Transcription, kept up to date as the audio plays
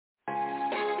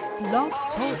Blog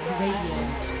Talk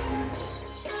Radio.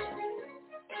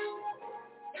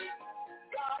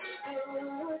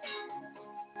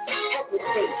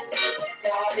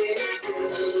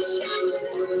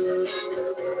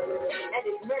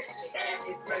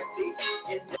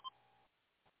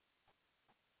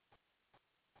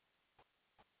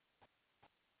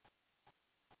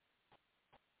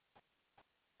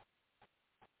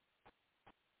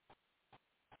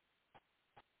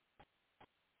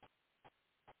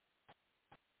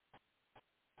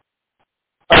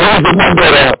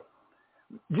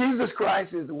 Jesus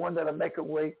Christ is the one that'll make a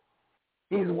way.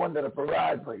 He's the one that'll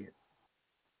provide for you.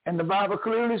 And the Bible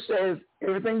clearly says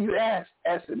everything you ask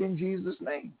it in Jesus'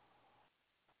 name.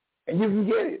 And you can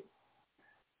get it.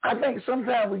 I think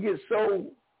sometimes we get so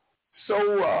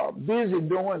busy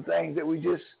doing things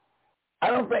that I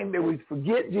don't think that we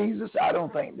forget Jesus. I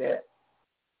don't think that.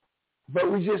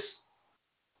 But we just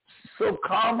so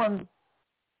common,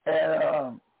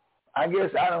 and I guess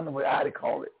I don't know how to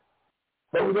call it.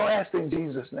 But we don't ask in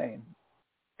Jesus' name.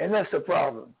 And that's the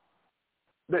problem.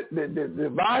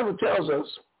 The Bible tells us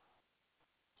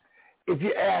if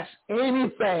you ask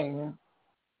anything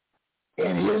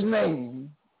in his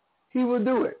name, he will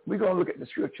do it. We're going to look at the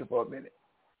scripture for a minute.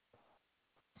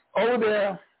 Over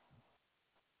there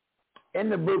in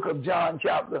the book of John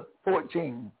chapter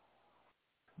 14,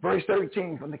 verse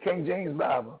 13 from the King James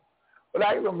Bible. But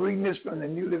I'm reading this from the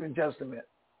New Living Testament.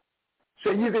 So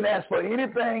you can ask for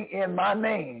anything in my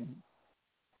name,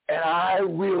 and I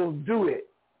will do it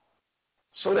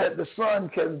so that the Son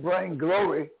can bring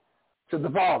glory to the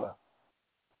Father.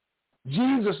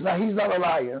 Jesus, now he's not a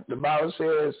liar. The Bible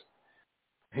says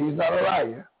he's not a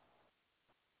liar.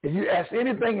 If you ask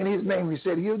anything in his name, he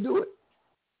said he'll do it.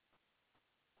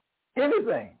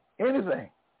 Anything.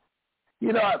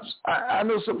 You know, I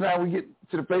know sometimes we get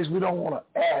to the place we don't want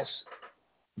to ask,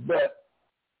 but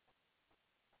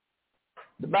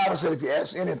the Bible said if you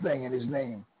ask anything in his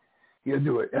name, he'll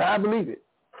do it. And I believe it.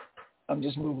 I'm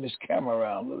just moving this camera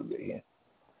around a little bit here.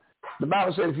 The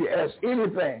Bible said if you ask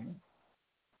anything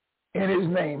in his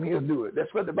name, he'll do it.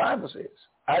 That's what the Bible says.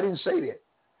 I didn't say that.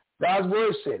 God's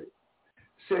word said it.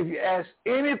 So if you ask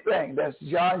anything, that's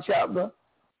John chapter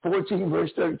 14,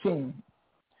 verse 13.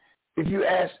 If you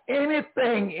ask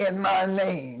anything in my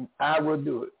name, I will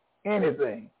do it.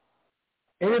 Anything.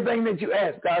 Anything that you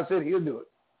ask, God said he'll do it.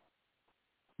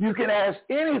 You can ask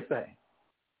anything.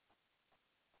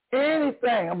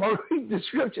 Anything. I'm going to read the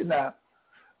scripture now.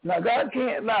 Now, God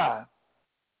can't lie.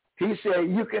 He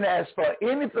said, you can ask for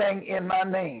anything in my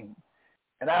name,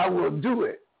 and I will do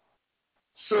it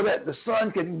so that the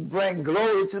Son can bring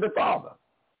glory to the Father.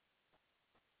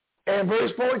 And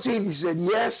verse 14, he said,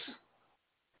 yes,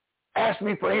 ask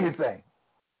me for anything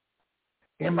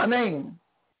in my name,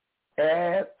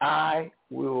 and I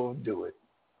will do it.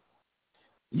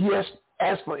 Yes,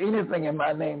 ask for anything in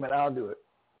my name, and I'll do it.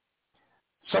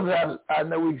 Sometimes I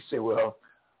know we say, well,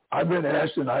 I've been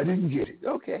asked and I didn't get it.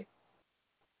 Okay.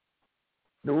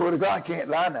 The word of God can't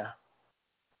lie now.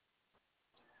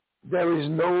 There is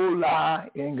no lie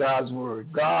in God's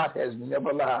word. God has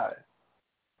never lied.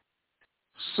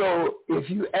 So if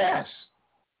you ask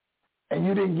and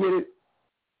you didn't get it,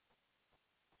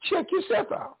 check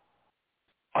yourself out.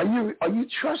 Are you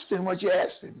trusting what you're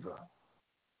asking for?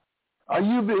 Are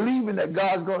you believing that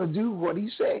God's going to do what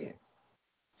he's saying?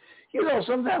 You know,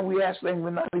 sometimes we ask things we're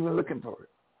not even looking for it.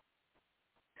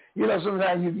 You know,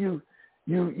 sometimes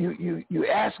you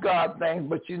ask God things,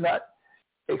 but you're not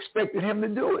expecting him to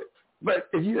do it. But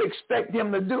if you expect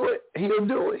him to do it, he'll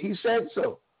do it. He said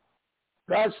so.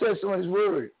 God says so in his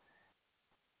word.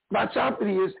 My topic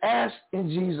is ask in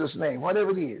Jesus' name,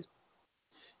 whatever it is.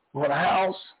 You want a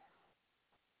house?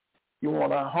 You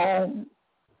want a home?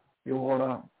 You want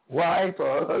a wife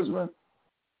or a husband?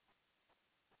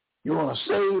 You want a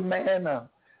saved man?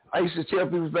 I used to tell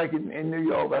people back in New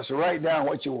York, I said, write down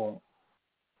what you want.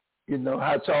 You know,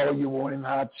 how tall you want him,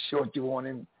 how short you want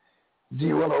him. Do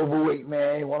you want an overweight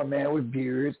man? You want a man with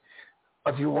beards?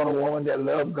 If you want a woman that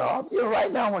loves God, you know,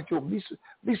 write down what you want.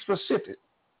 Be specific.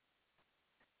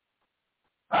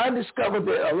 I discovered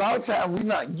that a lot of times we're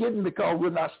not getting because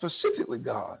we're not specific with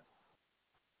God.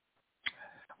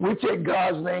 We take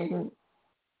God's name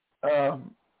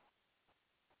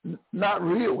not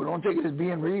real. We don't take it as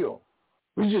being real.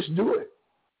 We just do it.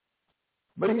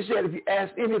 But he said if you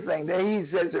ask anything, there he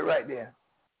says it right there.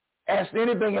 Ask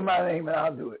anything in my name and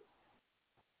I'll do it.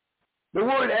 The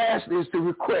word ask is to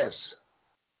request.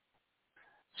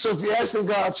 So if you're asking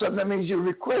God something, that means you're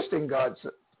requesting God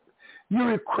something. You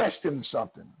request him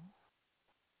something.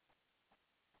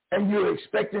 And you're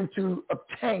expecting to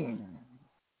obtain.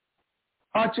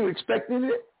 Aren't you expecting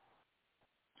it?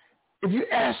 If you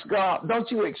ask God, don't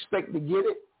you expect to get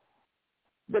it?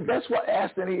 That's what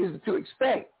asking is, to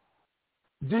expect.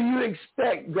 Do you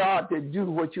expect God to do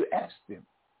what you asked him?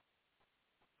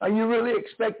 Are you really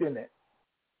expecting it?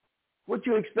 What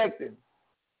you expecting?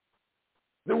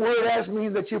 The word ask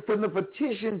means that you're putting a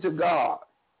petition to God.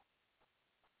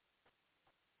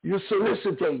 You're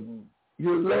soliciting.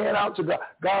 You're laying out to God.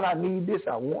 God, I need this.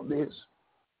 I want this.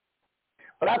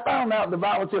 But I found out the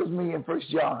Bible tells me in 1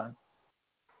 John,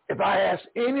 if I ask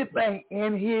anything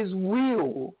in his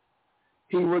will,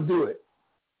 he will do it.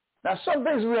 Now, some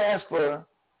things we ask for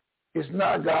is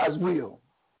not God's will.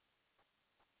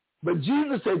 But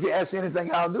Jesus said, if you ask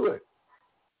anything, I'll do it.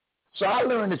 So I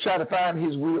learned to try to find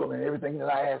his will in everything that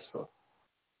I ask for.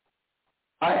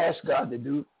 I ask God to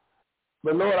do it.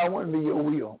 But Lord, I want to be your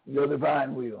will, your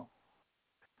divine will.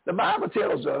 The Bible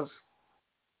tells us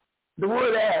the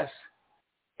word ask,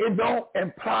 it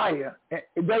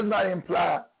does not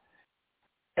imply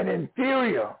an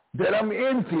inferior, that I'm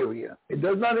inferior. It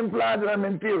does not imply that I'm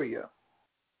inferior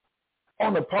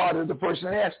on the part of the person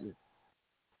asking it.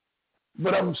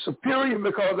 But I'm superior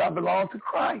because I belong to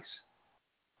Christ.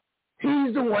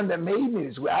 He's the one that made me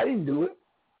this way. I didn't do it.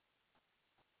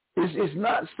 It's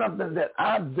not something that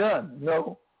I've done,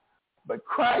 no. But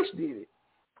Christ did it.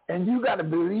 And you got to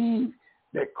believe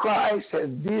that Christ has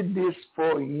did this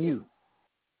for you.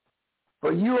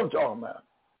 For you I'm talking about.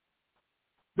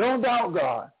 Don't doubt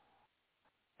God.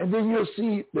 And then you'll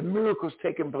see the miracles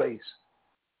taking place.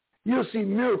 You'll see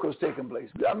miracles taking place.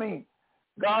 I mean,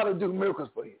 God will do miracles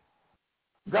for you.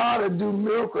 God will do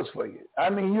miracles for you. I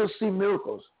mean, you'll see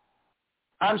miracles.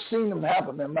 I've seen them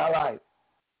happen in my life.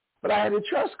 But I had to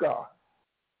trust God.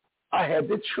 I had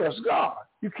to trust God.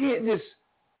 You can't just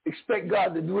expect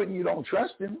God to do it and you don't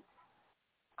trust him.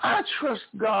 I trust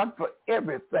God for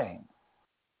everything.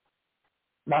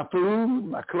 My food,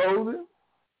 my clothing,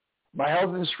 my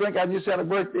health and strength. I just had a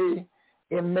birthday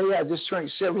in May. I just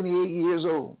turned 78 years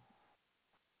old.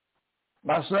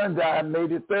 My son died May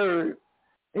the 3rd.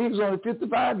 He was only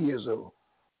 55 years old.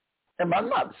 And I'm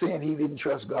not saying he didn't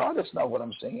trust God. That's not what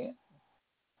I'm saying.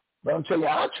 But I'm telling you,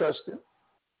 I trust him.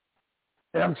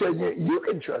 And I'm telling you, you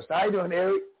can trust. How you doing,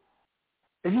 Eric?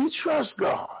 If you trust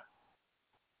God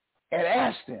and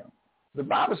ask him, the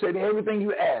Bible said everything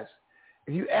you ask,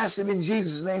 if you ask him in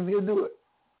Jesus' name, he'll do it.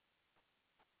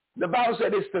 The Bible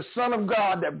said it's the Son of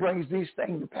God that brings these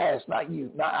things to pass, not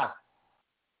you, not I.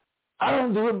 I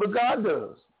don't do it, but God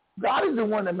does. God is the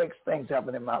one that makes things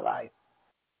happen in my life.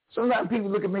 Sometimes people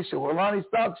look at me and say, well, Lonnie,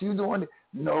 thoughts you doing it.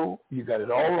 No, you got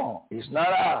it all wrong. It's not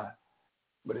I,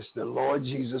 but it's the Lord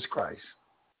Jesus Christ.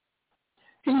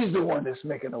 He's the one that's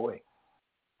making a way.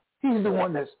 He's the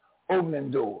one that's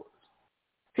opening doors.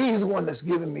 He's the one that's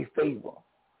giving me favor.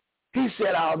 He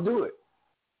said, I'll do it.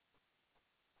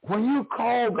 When you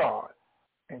call God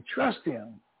and trust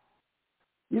him,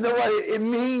 you know what? It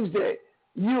means that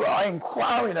you are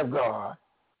inquiring of God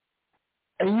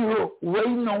and you're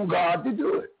waiting on God to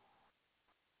do it.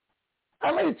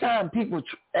 How many times people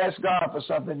ask God for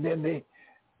something, then they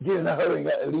get in a hurry and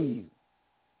got to leave?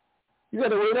 You got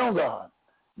to wait on God.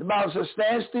 The Bible says,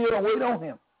 stand still and wait on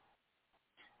him.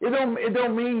 It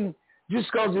don't mean just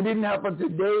because it didn't happen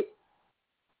today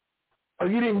or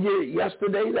you didn't get it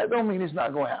yesterday, that don't mean it's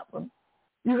not going to happen.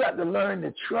 You got to learn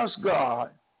to trust God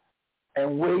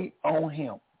and wait on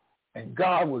him. And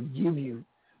God will give you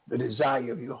the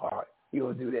desire of your heart. He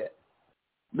will do that.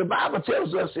 The Bible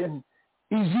tells us in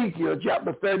Ezekiel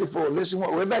chapter 34, listen,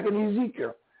 we're back in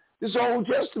Ezekiel. This is Old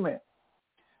Testament.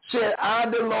 Said, I,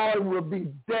 the Lord, will be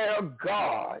their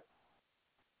God,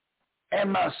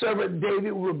 and my servant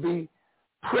David will be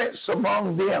prince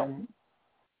among them.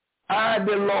 I,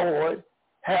 the Lord,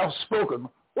 have spoken.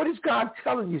 What is God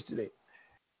telling you today?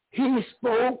 He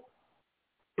spoke.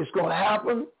 It's going to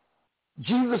happen.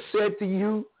 Jesus said to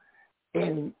you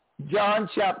in John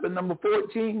chapter number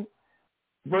 14,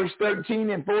 verse 13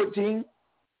 and 14,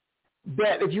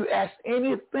 that if you ask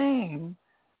anything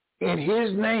in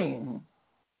his name,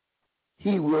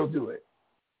 he will do it.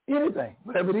 Anything,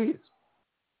 whatever it is.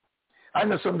 I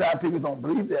know sometimes people don't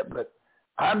believe that, but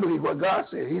I believe what God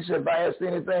said. He said, if I ask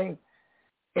anything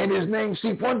in his name,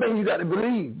 see, one thing you got to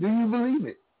believe. Do you believe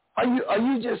it? Are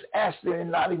you just asking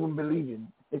and not even believing?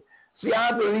 See,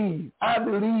 I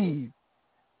believe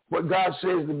what God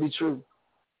says to be true.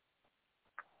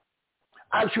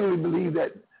 I truly believe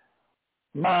that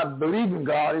my believing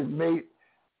God is made.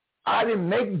 I didn't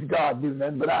make God do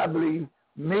nothing, but I believe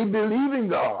me believing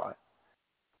God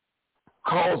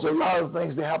caused a lot of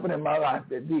things to happen in my life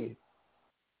that did.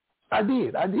 I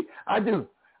do.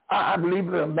 I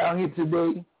believe that I'm down here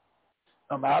today.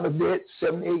 I'm out of debt,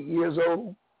 78 years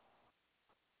old.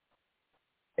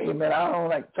 Amen. I don't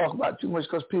like to talk about too much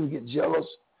because people get jealous.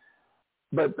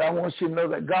 But I want you to know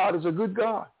that God is a good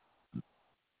God.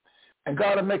 And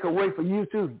God will make a way for you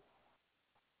too.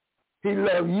 He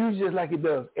loves you just like he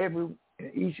does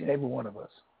each and every one of us.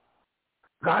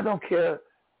 God don't care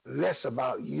less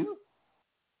about you.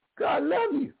 God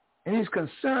loves you. And he's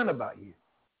concerned about you.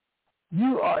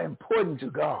 You are important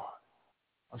to God.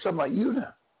 I'm talking about you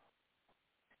now.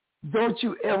 Don't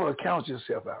you ever count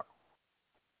yourself out.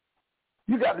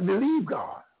 You got to believe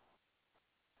God.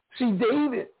 See,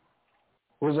 David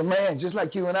was a man just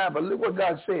like you and I, but look what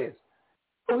God says.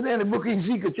 Over there in the book of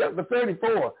Ezekiel, chapter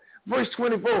 34, verse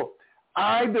 24.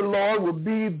 I, the Lord, will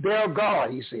be their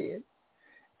God, he said,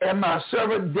 and my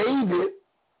servant David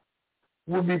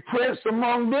will be prince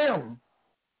among them.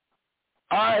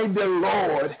 I, the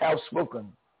Lord, have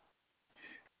spoken.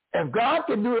 If God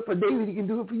can do it for David, he can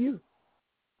do it for you.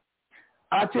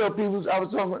 I tell people, I was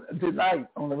talking tonight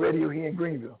on the radio here in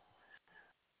Greenville,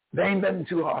 there ain't nothing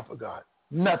too hard for God.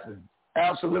 Nothing.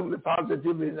 Absolutely,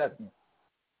 positively nothing.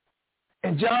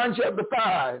 In John chapter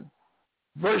 5,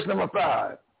 verse number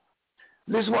 5,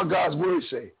 this is what God's word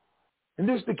says. And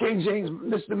this is the King James,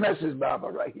 this is the Message Bible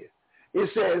right here. It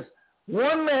says,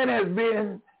 one man has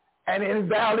been an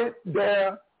invalid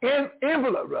there,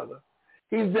 invalid rather.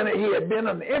 He had been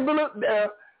an invalid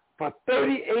there for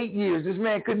 38 years. This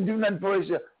man couldn't do nothing for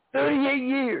himself. 38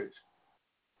 years.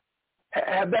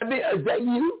 Is that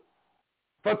you?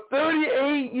 For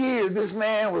 38 years, this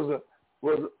man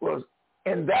was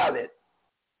invalid.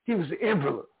 He was an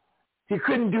invalid. He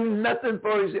couldn't do nothing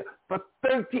for himself for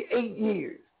 38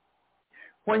 years.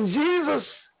 When Jesus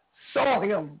saw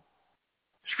him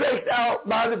stretched out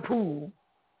by the pool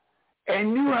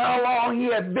and knew how long he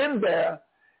had been there,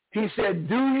 he said,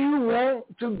 do you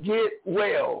want to get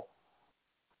well?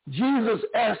 Jesus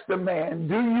asked the man,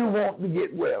 do you want to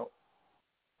get well?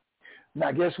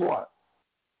 Now, guess what?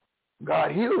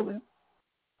 God healed him,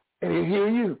 and he'll heal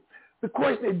you. The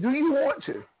question is, do you want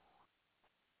to?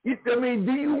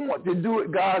 Do you want to do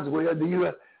it God's way,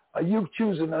 or are you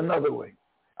choosing another way?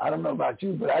 I don't know about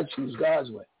you, but I choose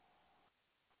God's way.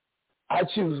 I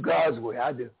choose God's way.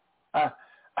 I do.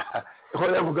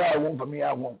 Whatever God wants for me,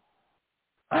 I want.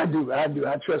 I do. I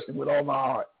trust him with all my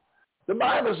heart. The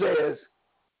Bible says,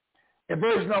 in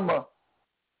verse number,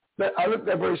 I looked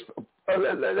at verse,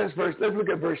 let's look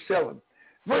at verse 7.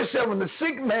 Verse 7, the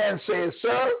sick man says,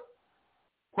 sir,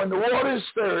 when the water is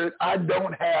stirred, I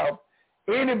don't have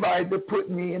anybody to put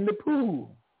me in the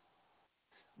pool.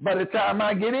 By the time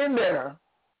I get in there,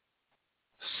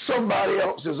 somebody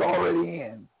else is already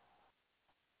in.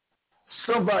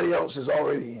 Somebody else is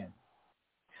already in.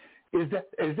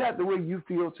 Is that the way you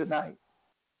feel tonight?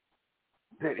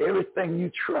 That everything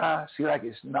you try seems like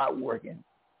it's not working?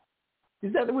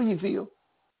 Is that the way you feel?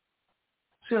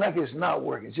 Seems like it's not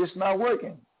working. It's just not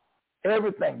working.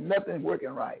 Everything, nothing's working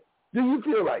right. Do you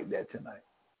feel like that tonight?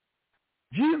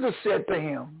 Jesus said to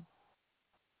him,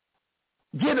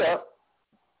 get up,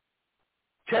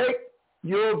 take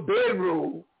your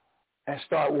bedroll, and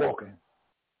start walking.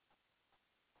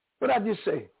 What did I just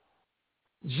say?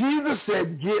 Jesus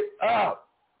said, get up.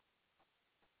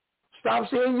 Stop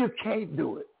saying you can't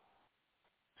do it.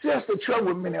 See, that's the trouble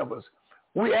with many of us.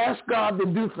 We ask God to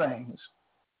do things,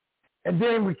 and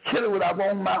then we kill it with our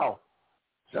own mouth.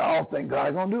 So I don't think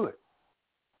God's going to do it.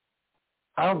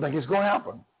 I don't think it's going to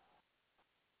happen.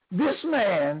 This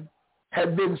man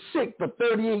had been sick for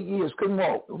 38 years, couldn't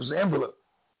walk. It was an invalid.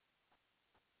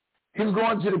 He was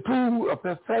going to the pool of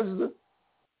Bethesda.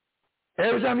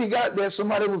 Every time he got there,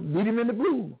 somebody would beat him in the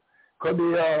pool. Because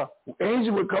the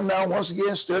angel would come down once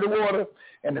again, stir the water,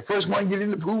 and the first one to get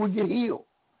in the pool would get healed.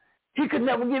 He could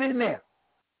never get in there.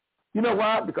 You know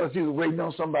why? Because he was waiting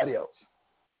on somebody else.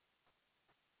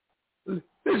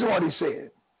 This is what he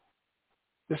said.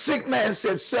 The sick man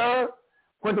said, sir,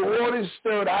 when the water is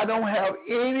stirred, I don't have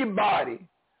anybody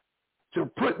to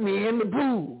put me in the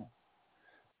pool.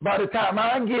 By the time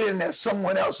I get in there,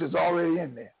 someone else is already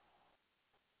in there.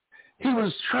 He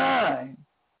was trying,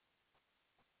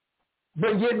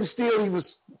 but yet and still he was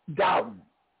doubting.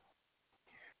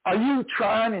 Are you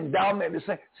trying and doubting at the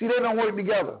same? See, they don't work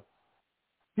together.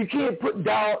 You can't put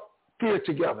doubt, fear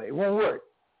together. It won't work.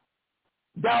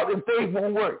 Doubt and faith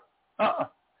won't work.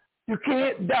 You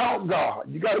can't doubt God.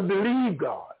 You got to believe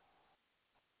God.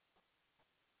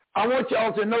 I want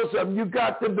y'all to know something. You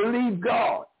got to believe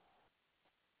God.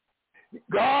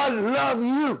 God loves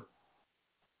you.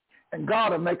 And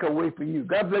God will make a way for you.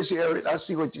 God bless you, Eric. I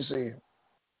see what you're saying.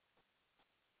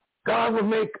 God will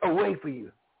make a way for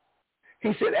you.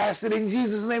 He said, ask it in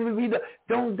Jesus' name and be done.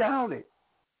 Don't doubt it.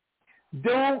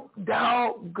 Don't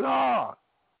doubt God.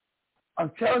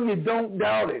 I'm telling you, don't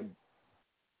doubt him.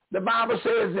 The Bible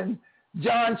says in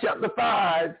John chapter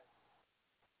 5,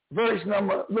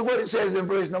 look what it says in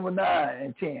verse number 9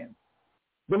 and 10.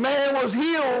 The man was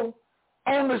healed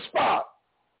on the spot.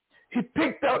 He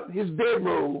picked up his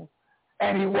bedroll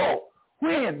and he walked.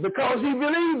 When? Because he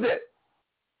believed it.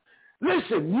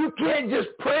 Listen, you can't just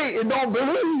pray and don't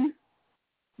believe.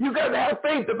 You got to have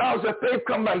faith. The Bible says faith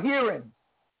comes by hearing,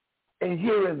 and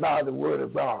hearing by the word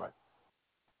of God.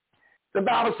 The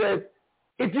Bible says,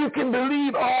 if you can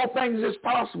believe, all things is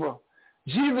possible.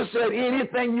 Jesus said,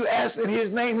 anything you ask in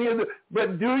his name, he'll do.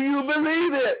 But do you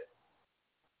believe it?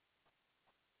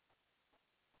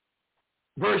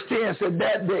 Verse 10 said,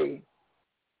 that day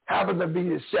happened to be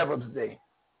the seventh day.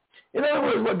 In other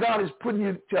words, what God is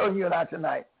telling you and I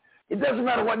tonight, it doesn't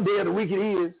matter what day of the week it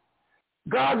is.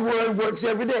 God's word works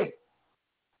every day.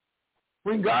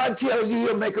 When God tells you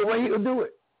he'll make a way, he'll do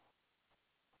it.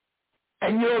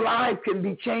 And your life can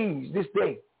be changed this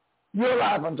day. Your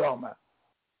life I'm talking about.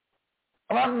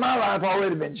 My life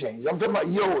already been changed. I'm talking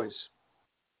about yours.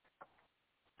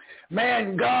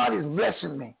 Man, God is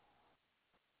blessing me.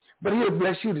 But he'll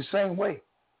bless you the same way.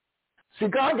 See,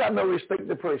 God got no respect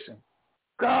to person.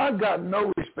 God got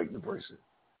no respect to person.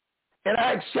 In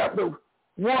Acts chapter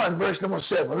 1, verse number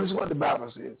 7, this is what the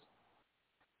Bible says.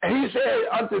 And he said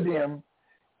unto them,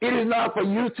 it is not for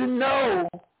you to know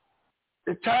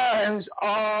the times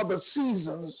or the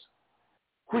seasons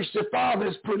which the Father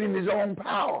has put in his own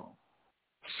power.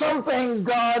 Some things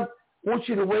God wants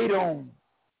you to wait on.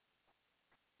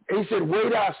 He said,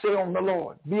 wait, I say, on the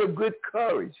Lord. Be of good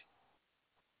courage.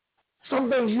 Some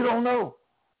things you don't know.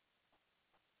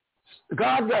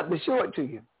 God got to show it to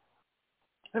you.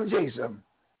 Let me tell you something.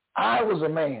 I was a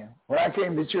man. When I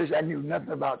came to church, I knew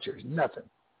nothing about church, nothing.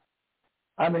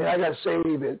 I mean, I got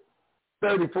saved at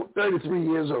 33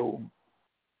 years old.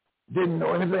 Didn't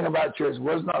know anything about church.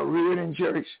 Was not reared in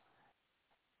church.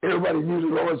 Everybody knew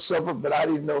the Lord's Supper, but I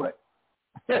didn't know it.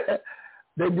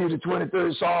 They knew the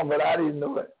 23rd Psalm, but I didn't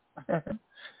know it.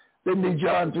 They knew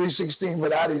John 3:16,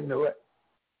 but I didn't know it.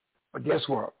 But guess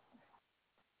what?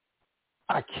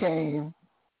 I came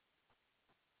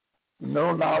with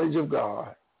no knowledge of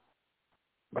God,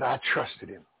 but I trusted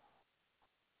him.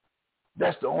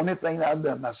 That's the only thing I've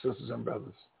done, my sisters and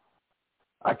brothers.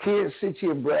 I can't sit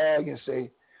here and brag and say,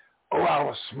 oh, I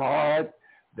was smart.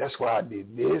 That's why I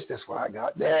did this. That's why I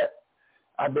got that.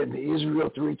 I've been to Israel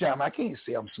 3 times. I can't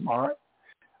say I'm smart.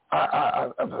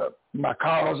 My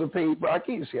cars are paid for. I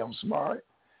can't say I'm smart.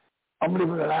 I'm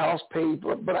living in a house paid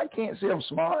for, but I can't say I'm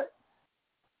smart.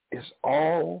 It's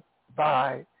all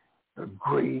by the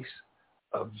grace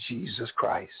of Jesus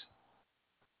Christ.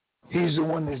 He's the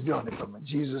one that's doing it for me,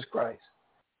 Jesus Christ.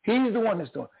 He's the one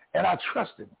that's doing it, and I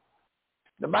trust him.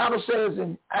 The Bible says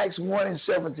in Acts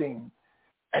 1:17,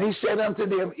 and he said unto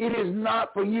them, it is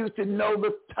not for you to know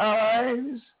the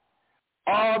times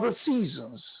or the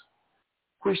seasons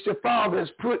which the Father has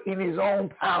put in his own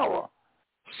power.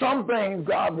 Some things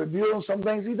God reveals, some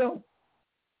things he don't.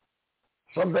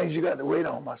 Some things you got to wait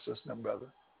on, my sister and brother.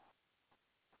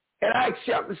 In Acts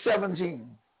chapter 17,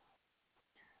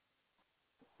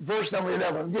 verse number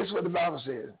 11, this is what the Bible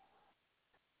says.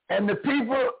 And the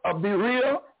people of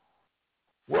Berea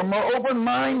were more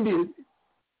open-minded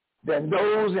than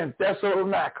those in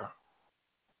Thessalonica.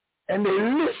 And they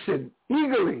listened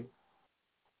eagerly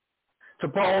to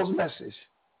Paul's message.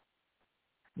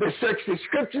 They searched the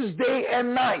scriptures day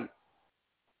and night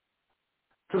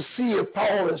to see if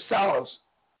Paul and Silas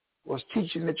was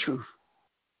teaching the truth.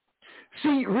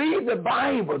 See, read the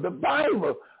Bible, the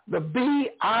Bible, the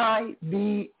Bible.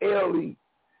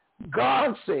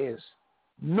 God says,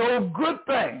 no good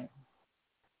thing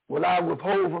will I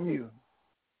withhold from you.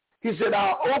 He said,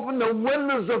 I'll open the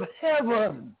windows of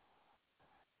heaven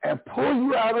and pour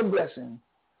you out a blessing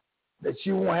that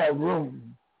you won't have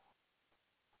room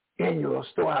in your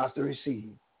storehouse to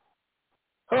receive.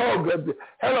 Oh, God.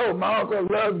 Hello, my uncle, I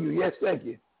love you. Yes, thank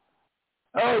you.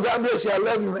 Oh, God bless you. I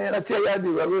love you, man. I tell you I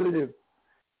do. I really do.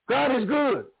 God is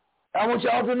good. I want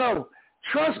y'all to know.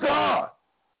 Trust God.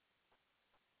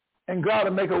 And God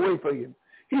will make a way for you.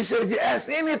 He said, if you ask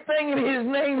anything in his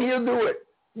name, he'll do it.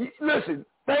 Listen,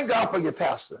 thank God for your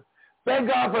pastor. Thank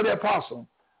God for the apostle.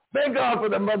 Thank God for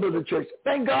the mother of the church.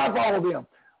 Thank God for all of them.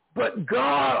 But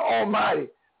God Almighty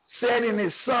said in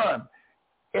his son,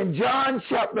 in John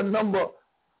chapter number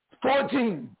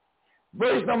 14,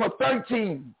 verse number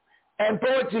 13 and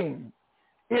 14,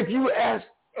 if you ask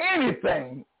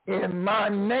anything in my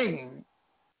name,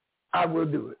 I will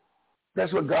do it.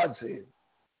 That's what God said.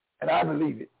 And I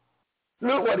believe it.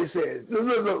 Look what it says.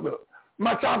 Look.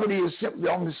 My topic is simply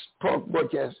on this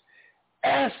broadcast.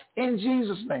 Ask in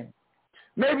Jesus' name.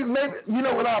 Maybe, you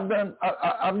know what I've done?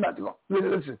 I'm not going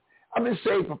to, listen, I've been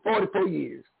saved for 44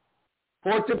 years.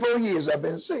 44 years I've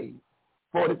been saved.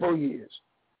 44 years.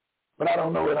 But I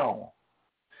don't know it all.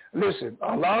 Listen,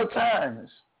 a lot of times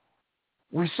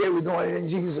we say we're doing it in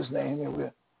Jesus' name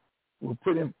and we'll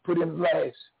put him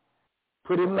last.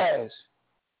 Put him last.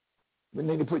 We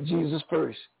need to put Jesus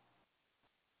first.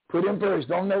 Put him first.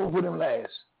 Don't never put him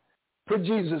last. Put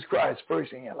Jesus Christ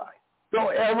first in your life.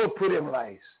 Don't ever put him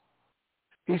last.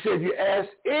 He said, if you ask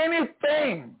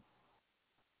anything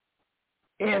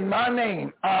in my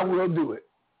name, I will do it.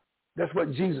 That's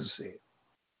what Jesus said.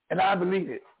 And I believe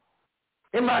it.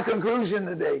 In my conclusion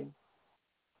today,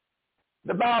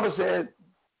 the Bible said,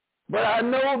 but I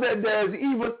know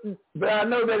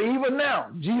that even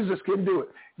now, Jesus can do it.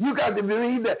 You got to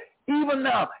believe that even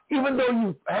now, even though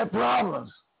you have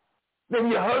problems,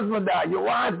 then your husband died, your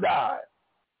wife died,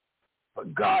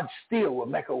 but God still will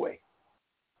make a way.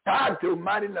 God to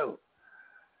mighty know.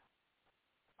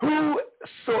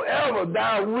 Whosoever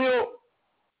thou wilt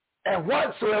and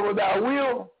whatsoever thou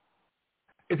wilt,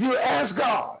 if you ask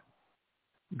God,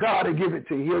 God will give it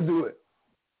to you. He'll do it.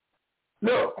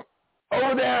 Look,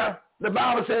 over there, the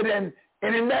Bible said, and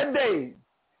in that day,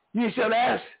 you shall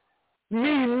ask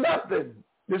me nothing.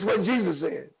 This is what Jesus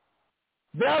said.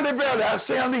 Verily, verily, I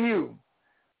say unto you,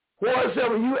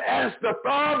 whatsoever you ask the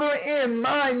Father in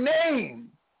my name,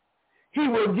 he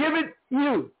will give it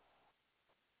you.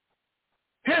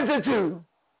 Hitherto,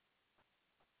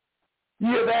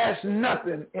 you have asked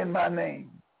nothing in my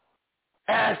name.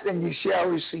 Ask and you shall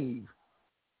receive,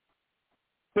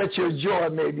 that your joy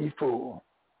may be full.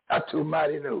 I too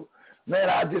mighty know. Man,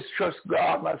 I just trust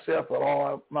God myself with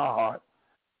all my heart.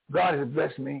 God has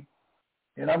blessed me,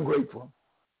 and I'm grateful.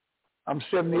 I'm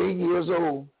 78 years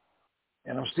old,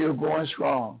 and I'm still going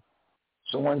strong.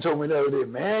 Someone told me the other day,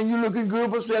 man, you looking good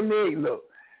for 78. Look,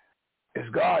 it's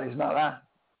God, it's not I.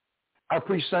 I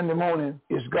preach Sunday morning.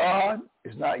 It's God,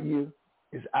 it's not you,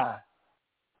 it's I.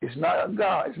 It's not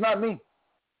God, it's not me.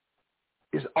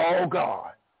 It's all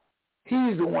God.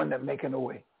 He's the one that's making the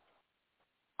way.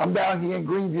 I'm down here in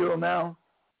Greenville now.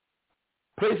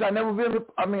 Place I never been.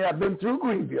 I've been through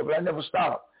Greenville, but I never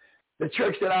stopped. The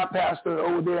church that I pastored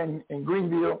over there in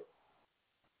Greenville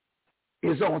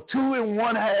is on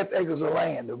 2.5 acres of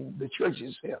land. The church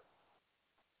is here.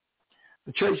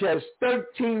 The church has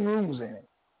 13 rooms in it.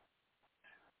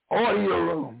 Audio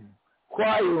room,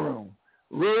 choir room,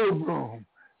 robe room,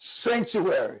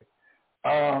 sanctuary.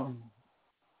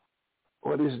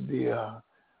 What is the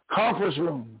conference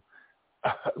room?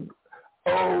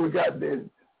 We got the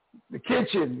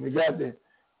kitchen. We got the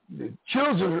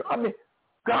children's room.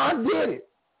 God did it.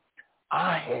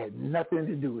 I had nothing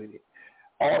to do with it.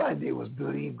 All I did was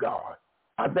believe God.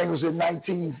 I think it was in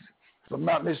 19, if I'm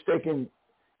not mistaken,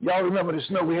 y'all remember the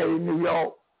snow we had in New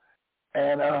York?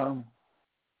 And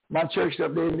my church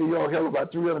up there in New York held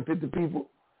about 350 people.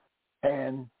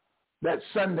 And that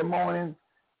Sunday morning,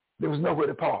 there was nowhere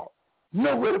to park.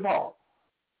 Nowhere to park.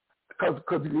 Because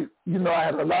I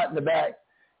had a lot in the back.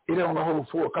 It only hold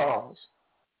 4 cars.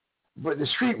 But the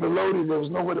street was loaded. There was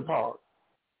nowhere to park.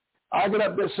 I got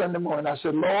up there Sunday morning. I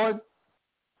said, Lord,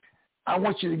 I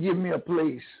want you to give me a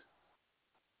place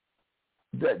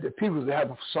that the people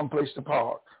have some place to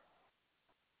park.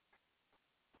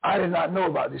 I did not know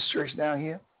about this church down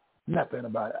here. Nothing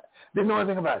about it. Didn't know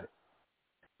anything about it.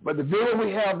 But the building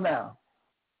we have now,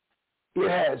 it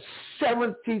has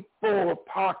 74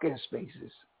 parking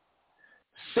spaces.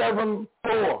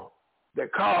 74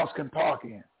 that cars can park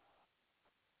in.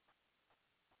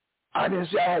 I didn't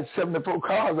say I had 74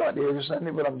 cars out there every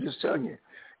Sunday, but I'm just telling you,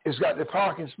 it's got the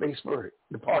parking space for it,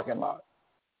 the parking lot.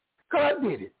 God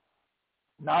did it.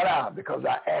 Not I, because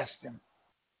I asked him.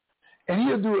 And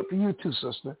he'll do it for you too,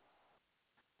 sister.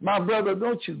 My brother,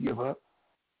 don't you give up.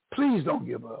 Please don't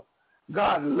give up.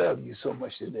 God loves you so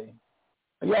much today.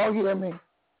 Y'all hear me?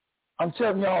 I'm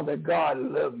telling y'all that God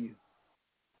loves you.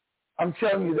 I'm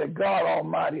telling you that God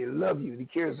Almighty loves you. He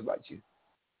cares about you.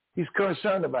 He's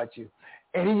concerned about you.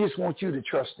 And he just wants you to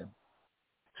trust him.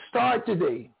 Start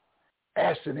today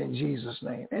asking in Jesus'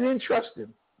 name. And then trust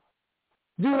him.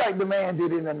 Do like the man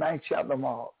did in the 9th chapter of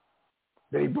Mark.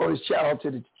 That he brought his child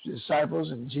to the disciples,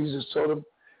 and Jesus told them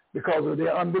because of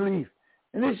their unbelief.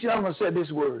 And this gentleman said this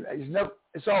word.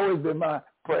 It's always been my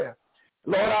prayer.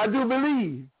 Lord, I do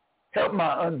believe. Help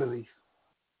my unbelief.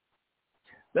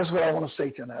 That's what I want to say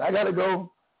tonight. I got to go.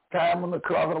 Time on the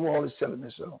clock on the wall is telling me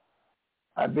so.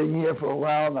 I've been here for a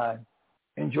while, and I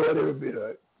enjoyed every bit of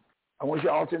it. I want you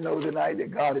all to know tonight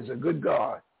that God is a good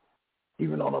God,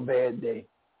 even on a bad day.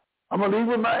 I'm going to leave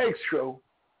with my extra.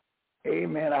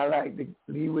 Amen. I like to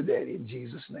leave with that in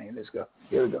Jesus' name. Let's go.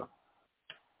 Here we go.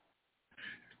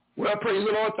 Well, praise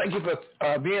the Lord. Thank you for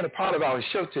being a part of our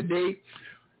show today.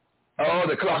 Oh,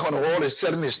 the clock on the wall is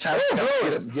telling me it's time to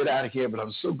get up and get out of here, but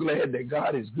I'm so glad that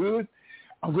God is good.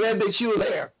 I'm glad that you're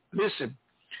there. Listen,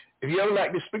 if you ever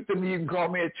like to speak to me, you can call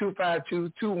me at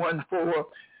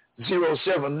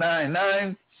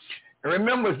 252-214-0799. And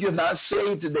remember, if you're not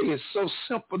saved today, it's so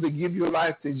simple to give your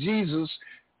life to Jesus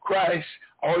Christ.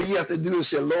 All you have to do is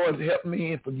say, Lord, help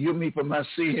me and forgive me for my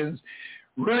sins.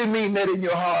 Really mean that in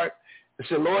your heart. And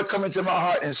say, Lord, come into my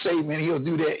heart and save me. And he'll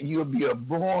do that. You'll be a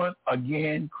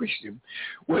born-again Christian.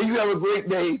 Well, you have a great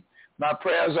day. My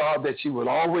prayers are that you will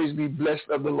always be blessed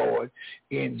of the Lord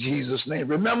in Jesus' name.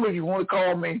 Remember, if you want to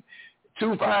call me,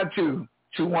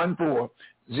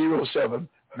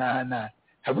 252-214-0799.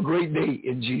 Have a great day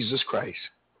in Jesus Christ.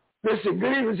 Listen,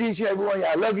 good evening to each and every one of you.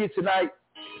 I love you tonight.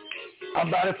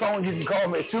 I'm by the phone. You can call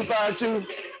me at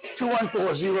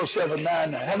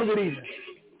 252-214-0799. Have a good evening.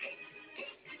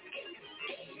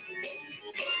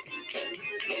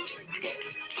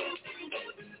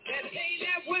 That pain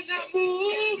that would not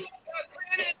move,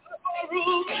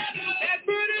 that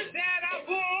burden that I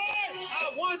bore,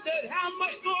 I wondered how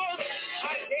much more.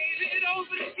 I gave it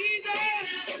over to Jesus,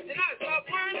 and I stopped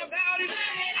worrying about it.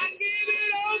 I gave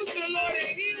it over to the Lord,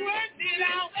 and he worked it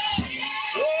out.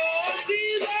 Oh,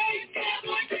 Jesus,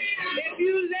 if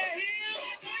you let him,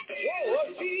 oh,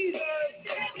 Jesus,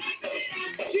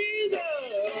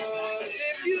 Jesus,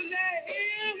 if you let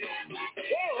him,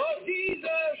 oh,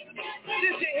 Jesus,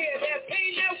 listen here, that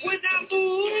pain that would not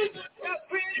move, that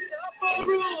prison up a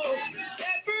room,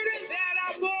 that burden that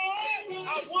I bore,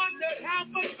 I wondered how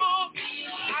much more.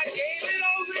 I gave it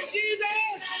over to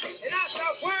Jesus, and I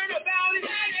stopped worrying about it.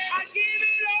 I gave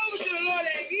it over to the Lord,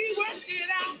 and he worked it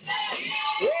out.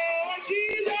 Oh,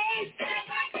 Jesus,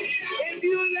 if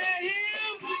you let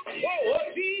him, oh,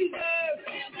 Jesus,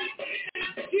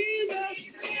 Jesus,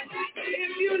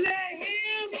 if you let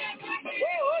him,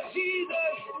 oh,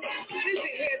 Jesus, listen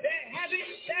here, that habit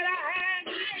that I had, I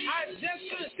just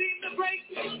couldn't seem to break.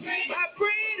 I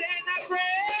prayed and I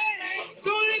prayed,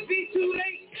 don't it be too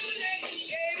late.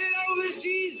 Gave it over to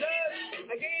Jesus,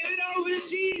 I gave it over to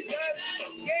Jesus,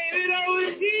 gave it over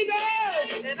to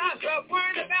Jesus, and I stopped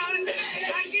worrying about it.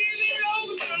 I gave it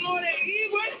over to the Lord, and he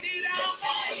worked it out.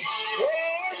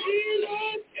 Oh,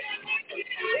 Jesus,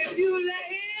 if you let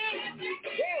him,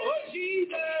 oh,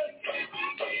 Jesus,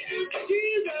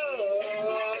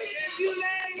 Jesus, if you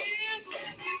let him,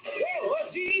 oh,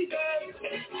 Jesus,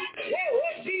 oh,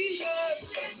 Jesus,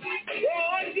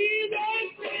 oh, Jesus,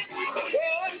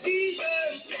 oh,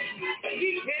 Jesus,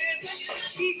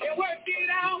 he can work it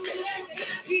out,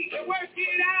 he can work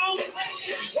it out,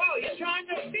 while you're trying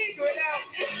to figure it out,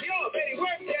 he already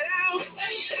worked it out,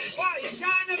 while you're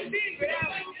trying to figure it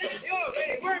out, he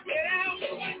already worked it out,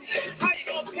 how you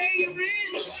gonna pay your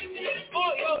rent,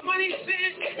 all your money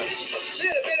spent,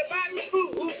 little bit about the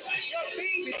food, your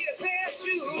baby need a pair of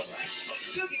shoes,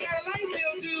 look, you got a light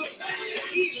bill due,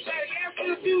 even got a gas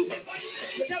bill due,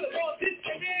 another phone this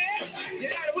and there, you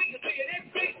gotta wait until your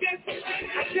next paycheck.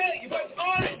 I tell you what's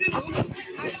all to do, I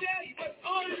tell you what's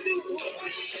all to do,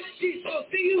 she's gonna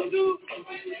see you do,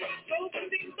 don't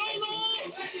think so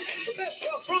long, but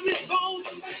from his bones,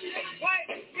 wife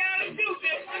got a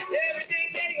children, everything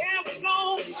that he had was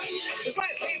gone, the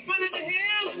wife came running to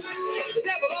him, the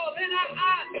devil all in her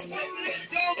eyes,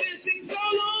 don't been sick so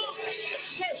long,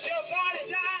 curse your body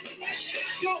died,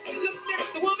 don't look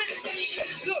next to woman,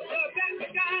 look her back to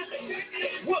God,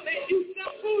 woman you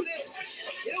sound foolish,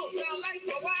 you don't sound like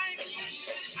my wife,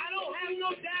 I don't have no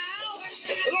doubt,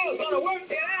 the Lord's gonna work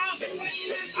it out,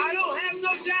 I don't have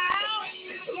no doubt,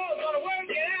 the Lord's gonna work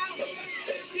it out,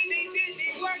 did he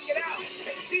work it out,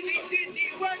 did he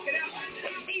work it out,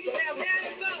 Abraham had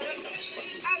a son,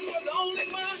 I was the only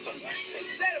one,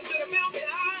 led him to the mountain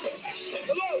high,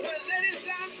 the Lord wouldn't let him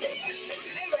down,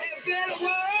 Abraham said a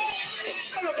word,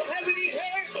 come from heaven he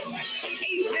heard,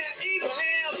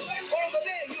 Abraham, over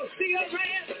there you'll see a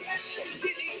ram,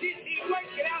 did he work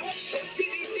it out, did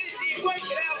he work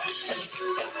it out,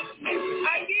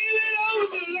 I gave it over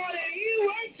to the Lord and he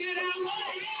worked it out.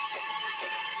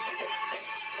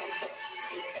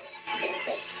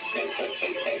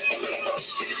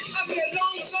 I said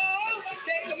long ago,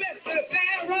 take a message to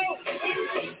Pharaoh,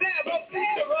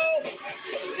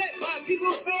 let my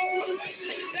people go,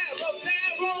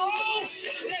 Pharaoh,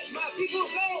 let my people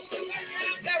go,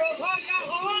 Pharaoh's heart got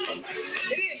hard, it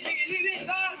didn't believe in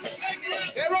God,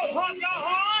 Pharaoh's heart got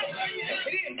hard, it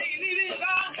didn't believe in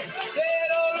God, said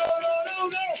no, I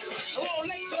won't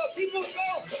let the people go,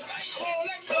 I won't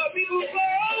let the people go, I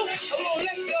won't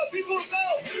let the people go,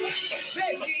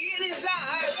 safety in his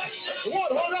eyes, the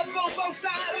water hold up on both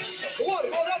sides, the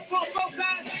water hold up on both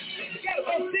sides,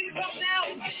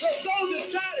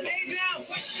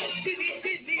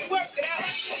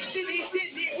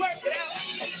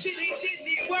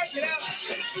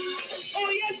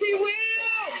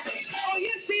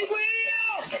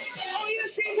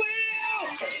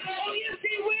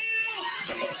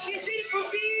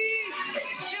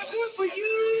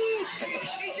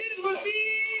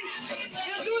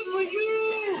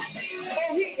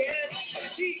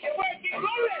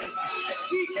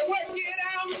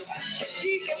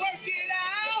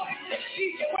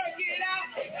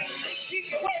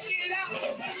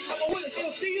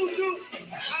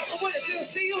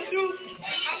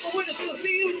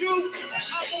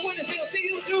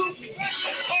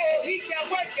 Oh, he can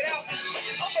work it out.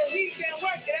 Oh, he can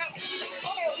work it out.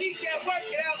 Oh, he can work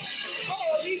it out.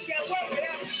 Oh, he can work it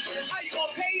out. How you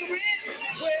gonna pay your rent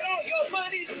when all your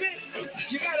money's spent?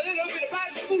 You got a little bit of buy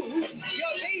food.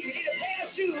 Your baby need a pair of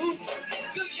shoes.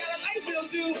 Still got a light bill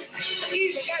due.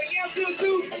 Even got a gas bill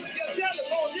due. Your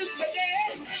telephone just for that.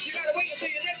 You gotta wait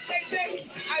until your next paycheck.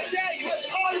 I tell you what's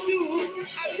all to do.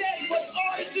 I tell you what's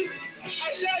all to do. I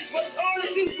tell you what's all to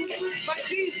do. My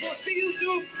Jesus will see you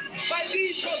through. My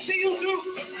Jesus will see you through.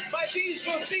 My Jesus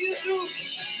will see you through.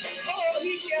 Oh,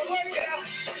 he can work it